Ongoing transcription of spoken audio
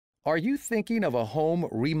Are you thinking of a home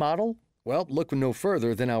remodel? Well, look no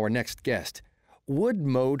further than our next guest. Wood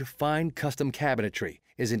Mode Fine Custom Cabinetry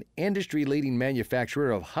is an industry-leading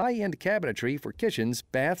manufacturer of high-end cabinetry for kitchens,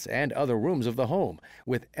 baths, and other rooms of the home,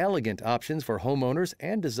 with elegant options for homeowners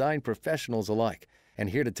and design professionals alike.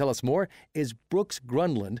 And here to tell us more is Brooks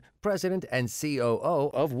Grunland, President and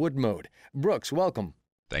COO of Wood Mode. Brooks, welcome.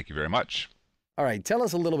 Thank you very much. All right, tell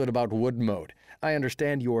us a little bit about Wood Mode. I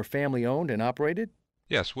understand you're family-owned and operated?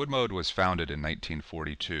 Yes, Wood Mode was founded in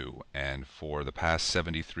 1942 and for the past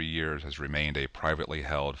 73 years has remained a privately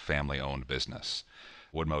held, family-owned business.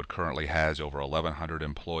 Wood Mode currently has over 1,100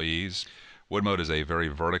 employees. Wood Mode is a very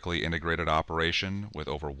vertically integrated operation with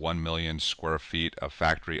over 1 million square feet of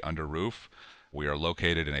factory under roof. We are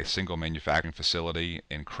located in a single manufacturing facility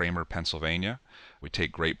in Kramer, Pennsylvania. We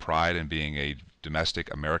take great pride in being a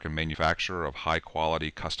domestic American manufacturer of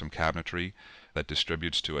high-quality custom cabinetry that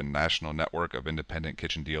distributes to a national network of independent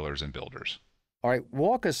kitchen dealers and builders. All right,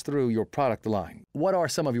 walk us through your product line. What are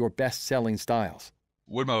some of your best-selling styles?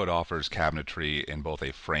 Wood Mode offers cabinetry in both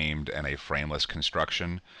a framed and a frameless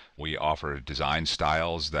construction. We offer design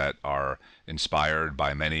styles that are inspired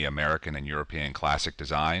by many American and European classic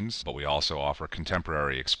designs, but we also offer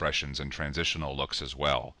contemporary expressions and transitional looks as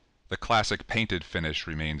well. The classic painted finish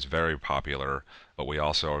remains very popular, but we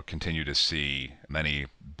also continue to see many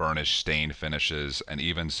burnished stained finishes and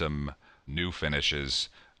even some new finishes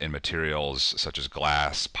in materials such as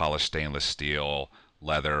glass, polished stainless steel,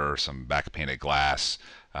 leather, some back painted glass,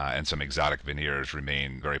 and some exotic veneers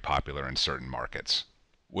remain very popular in certain markets.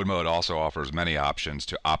 Wood Mode also offers many options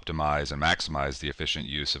to optimize and maximize the efficient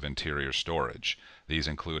use of interior storage. These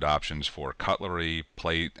include options for cutlery,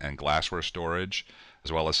 plate, and glassware storage,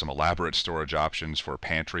 as well as some elaborate storage options for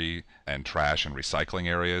pantry and trash and recycling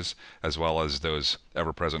areas, as well as those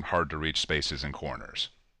ever-present hard-to-reach spaces and corners.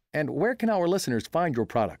 And where can our listeners find your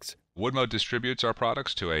products? Wood Mode distributes our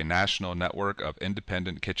products to a national network of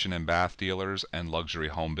independent kitchen and bath dealers and luxury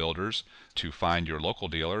home builders. To find your local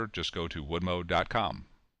dealer, just go to woodmode.com.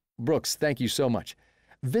 Brooks, thank you so much.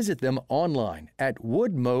 Visit them online at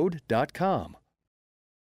woodmode.com.